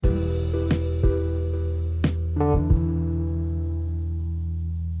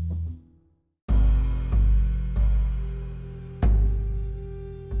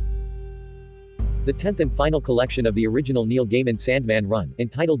The 10th and final collection of the original Neil Gaiman Sandman run,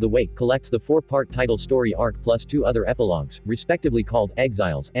 entitled The Wake, collects the four-part title story arc plus two other epilogues, respectively called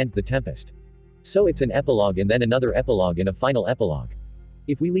Exiles and The Tempest. So it's an epilogue and then another epilogue and a final epilogue.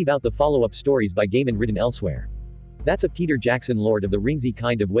 If we leave out the follow-up stories by Gaiman written elsewhere. That's a Peter Jackson Lord of the Ringsy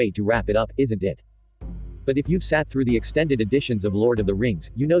kind of way to wrap it up, isn't it? But if you've sat through the extended editions of Lord of the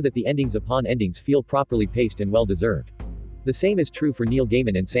Rings, you know that the endings upon endings feel properly paced and well-deserved. The same is true for Neil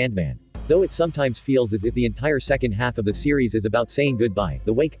Gaiman and Sandman. Though it sometimes feels as if the entire second half of the series is about saying goodbye,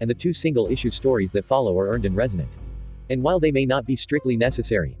 The Wake, and the two single-issue stories that follow are earned and resonant. And while they may not be strictly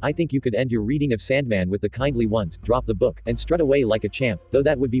necessary, I think you could end your reading of Sandman with the kindly ones, drop the book, and strut away like a champ, though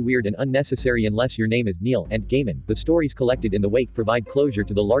that would be weird and unnecessary unless your name is Neil and Gaiman. The stories collected in The Wake provide closure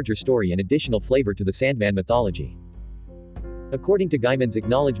to the larger story and additional flavor to the Sandman mythology. According to Gaiman's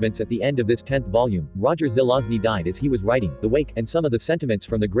acknowledgements at the end of this 10th volume, Roger Zelazny died as he was writing The Wake, and some of the sentiments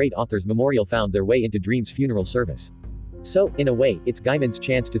from the great author's memorial found their way into Dream's funeral service. So, in a way, it's Gaiman's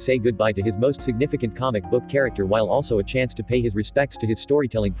chance to say goodbye to his most significant comic book character while also a chance to pay his respects to his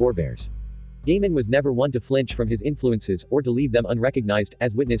storytelling forebears. Gaiman was never one to flinch from his influences, or to leave them unrecognized,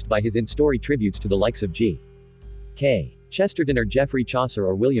 as witnessed by his in-story tributes to the likes of G.K. Chesterton or Geoffrey Chaucer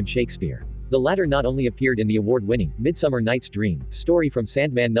or William Shakespeare. The latter not only appeared in the award-winning Midsummer Night's Dream story from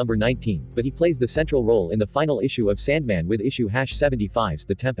Sandman number 19, but he plays the central role in the final issue of Sandman with issue #75's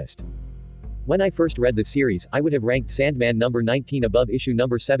The Tempest. When I first read the series, I would have ranked Sandman number 19 above issue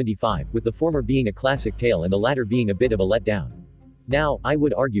number 75, with the former being a classic tale and the latter being a bit of a letdown. Now, I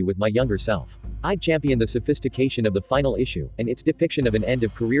would argue with my younger self. I'd champion the sophistication of the final issue, and its depiction of an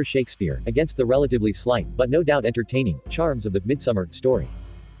end-of-career Shakespeare, against the relatively slight, but no doubt entertaining, charms of the Midsummer story.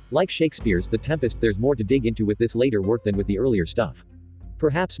 Like Shakespeare's The Tempest, there's more to dig into with this later work than with the earlier stuff.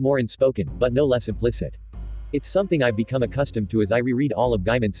 Perhaps more unspoken, but no less implicit. It's something I've become accustomed to as I reread all of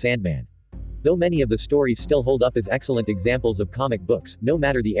Gaiman's Sandman. Though many of the stories still hold up as excellent examples of comic books, no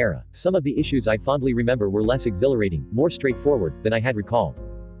matter the era, some of the issues I fondly remember were less exhilarating, more straightforward, than I had recalled.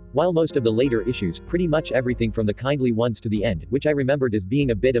 While most of the later issues, pretty much everything from the kindly ones to the end, which I remembered as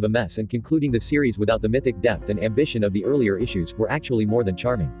being a bit of a mess and concluding the series without the mythic depth and ambition of the earlier issues, were actually more than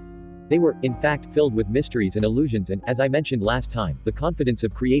charming. They were, in fact, filled with mysteries and illusions and, as I mentioned last time, the confidence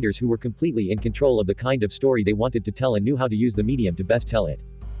of creators who were completely in control of the kind of story they wanted to tell and knew how to use the medium to best tell it.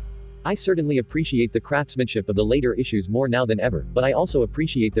 I certainly appreciate the craftsmanship of the later issues more now than ever, but I also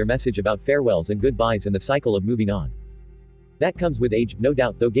appreciate their message about farewells and goodbyes and the cycle of moving on. That comes with age, no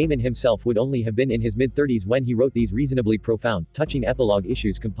doubt, though Gaiman himself would only have been in his mid-30s when he wrote these reasonably profound, touching epilogue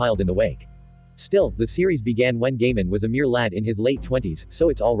issues compiled in The Wake. Still, the series began when Gaiman was a mere lad in his late 20s, so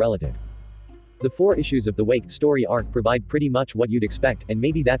it's all relative. The 4 issues of The Wake story arc provide pretty much what you'd expect, and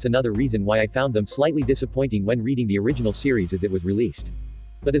maybe that's another reason why I found them slightly disappointing when reading the original series as it was released.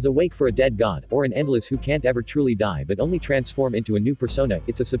 But as a wake for a dead god, or an endless who can't ever truly die but only transform into a new persona,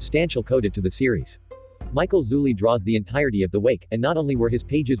 it's a substantial coda to the series. Michael Zulli draws the entirety of The Wake, and not only were his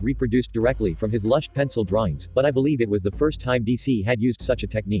pages reproduced directly from his lush pencil drawings, but I believe it was the first time DC had used such a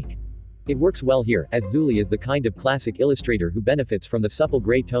technique. It works well here, as Zulli is the kind of classic illustrator who benefits from the supple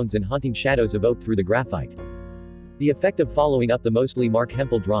gray tones and haunting shadows evoked through the graphite. The effect of following up the mostly Mark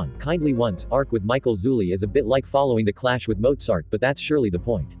Hempel drawn, kindly ones, arc with Michael Zulli is a bit like following The Clash with Mozart, but that's surely the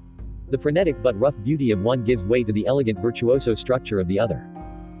point. The frenetic but rough beauty of one gives way to the elegant virtuoso structure of the other.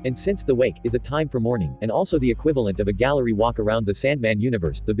 And since The Wake is a time for mourning, and also the equivalent of a gallery walk around the Sandman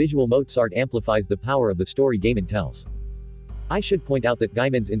universe, the visual Mozart amplifies the power of the story Gaiman tells. I should point out that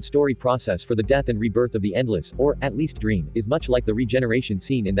Gaiman's in-story process for the death and rebirth of the Endless, or, at least Dream, is much like the regeneration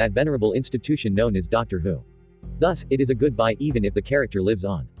scene in that venerable institution known as Doctor Who. Thus, it is a goodbye even if the character lives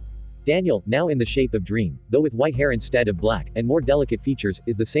on. Daniel, now in the shape of Dream, though with white hair instead of black, and more delicate features,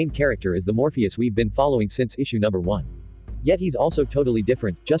 is the same character as the Morpheus we've been following since issue number 1. Yet he's also totally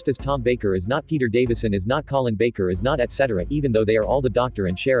different, just as Tom Baker is not Peter Davison is not Colin Baker is not etc., even though they are all the Doctor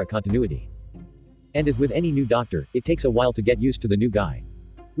and share a continuity. And as with any new Doctor, it takes a while to get used to the new guy.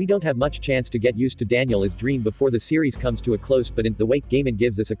 We don't have much chance to get used to Daniel as Dream before the series comes to a close, but in The Wake, Gaiman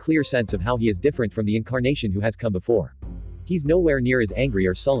gives us a clear sense of how he is different from the incarnation who has come before. He's nowhere near as angry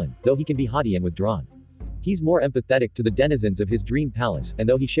or sullen, though he can be haughty and withdrawn. He's more empathetic to the denizens of his dream palace, and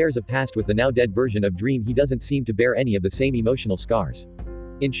though he shares a past with the now dead version of Dream, he doesn't seem to bear any of the same emotional scars.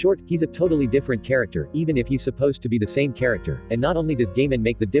 In short, he's a totally different character, even if he's supposed to be the same character, and not only does Gaiman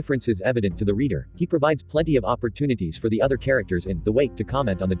make the differences evident to the reader, he provides plenty of opportunities for the other characters in The Wake to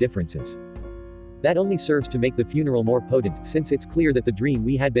comment on the differences. That only serves to make the funeral more potent, since it's clear that the Dream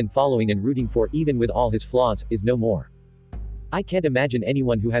we had been following and rooting for, even with all his flaws, is no more. I can't imagine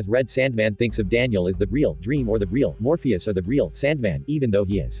anyone who has read Sandman thinks of Daniel as the real Dream or the real Morpheus or the real Sandman, even though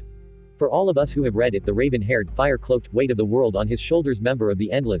he is. For all of us who have read it, the raven-haired, fire-cloaked, weight of the world on his shoulders member of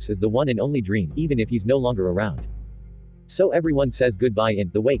the Endless is the one and only Dream, even if he's no longer around. So everyone says goodbye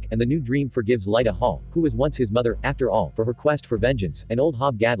in The Wake, and the new Dream forgives Lyta Hall, who was once his mother, after all, for her quest for vengeance, and old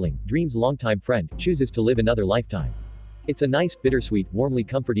Hob Gadling, Dream's longtime friend, chooses to live another lifetime. It's a nice, bittersweet, warmly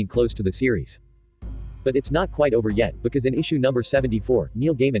comforting close to the series. But it's not quite over yet, because in issue number 74,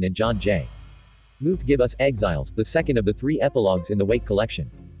 Neil Gaiman and John J. Muth give us Exiles, the second of the 3 epilogues in the Wake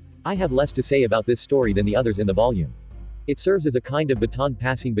collection. I have less to say about this story than the others in the volume. It serves as a kind of baton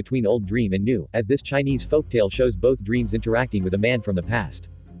passing between old Dream and new, as this Chinese folktale shows both Dreams interacting with a man from the past.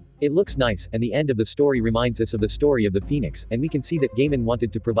 It looks nice, and the end of the story reminds us of the story of the Phoenix, and we can see that Gaiman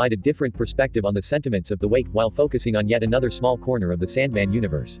wanted to provide a different perspective on the sentiments of the Wake while focusing on yet another small corner of the Sandman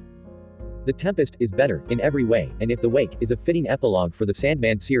universe. The Tempest is better, in every way, and if The Wake is a fitting epilogue for the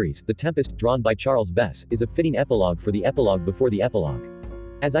Sandman series, The Tempest, drawn by Charles Vess, is a fitting epilogue for the epilogue before the epilogue.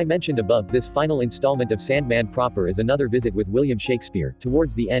 As I mentioned above, this final installment of Sandman proper is another visit with William Shakespeare,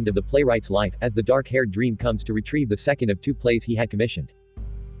 towards the end of the playwright's life, as the dark-haired Dream comes to retrieve the second of 2 plays he had commissioned.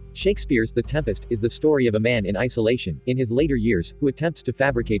 Shakespeare's The Tempest is the story of a man in isolation, in his later years, who attempts to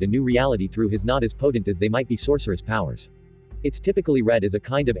fabricate a new reality through his not as potent as they might be sorceress powers. It's typically read as a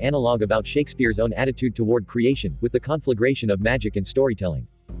kind of analog about Shakespeare's own attitude toward creation, with the conflagration of magic and storytelling.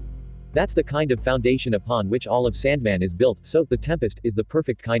 That's the kind of foundation upon which all of Sandman is built, so The Tempest is the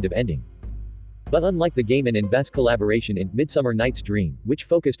perfect kind of ending. But unlike the Gaiman and Vess collaboration in Midsummer Night's Dream, which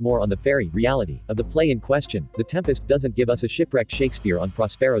focused more on the fairy reality of the play in question, The Tempest doesn't give us a shipwrecked Shakespeare on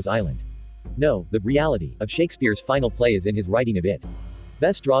Prospero's Island. No, the reality of Shakespeare's final play is in his writing of it.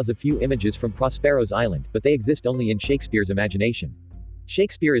 Vess draws a few images from Prospero's Island, but they exist only in Shakespeare's imagination.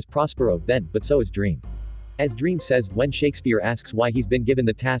 Shakespeare is Prospero, then, but so is Dream. As Dream says, when Shakespeare asks why he's been given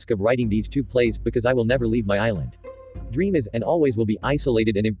the task of writing these 2 plays, because I will never leave my island. Dream is, and always will be,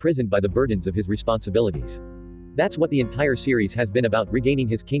 isolated and imprisoned by the burdens of his responsibilities. That's what the entire series has been about, regaining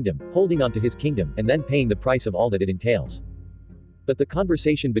his kingdom, holding on to his kingdom, and then paying the price of all that it entails. But the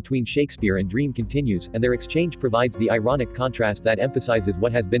conversation between Shakespeare and Dream continues, and their exchange provides the ironic contrast that emphasizes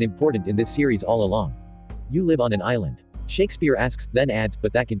what has been important in this series all along. You live on an island. Shakespeare asks, then adds,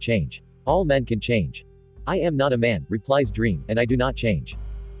 but that can change. All men can change. I am not a man, replies Dream, and I do not change.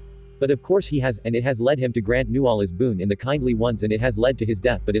 But of course he has, and it has led him to grant Nual his boon in the kindly ones, and it has led to his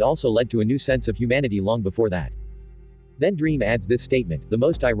death, but it also led to a new sense of humanity long before that. Then Dream adds this statement, the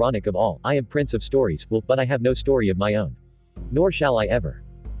most ironic of all, I am Prince of Stories, well, but I have no story of my own. Nor shall I ever.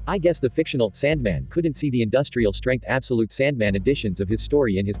 I guess the fictional Sandman couldn't see the industrial strength absolute Sandman editions of his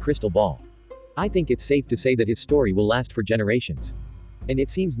story in his crystal ball. I think it's safe to say that his story will last for generations. And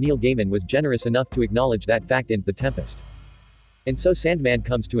it seems Neil Gaiman was generous enough to acknowledge that fact in The Tempest. And so Sandman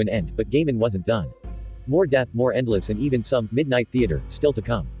comes to an end, but Gaiman wasn't done. More death, more endless, and even some midnight theater still to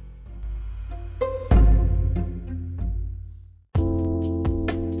come.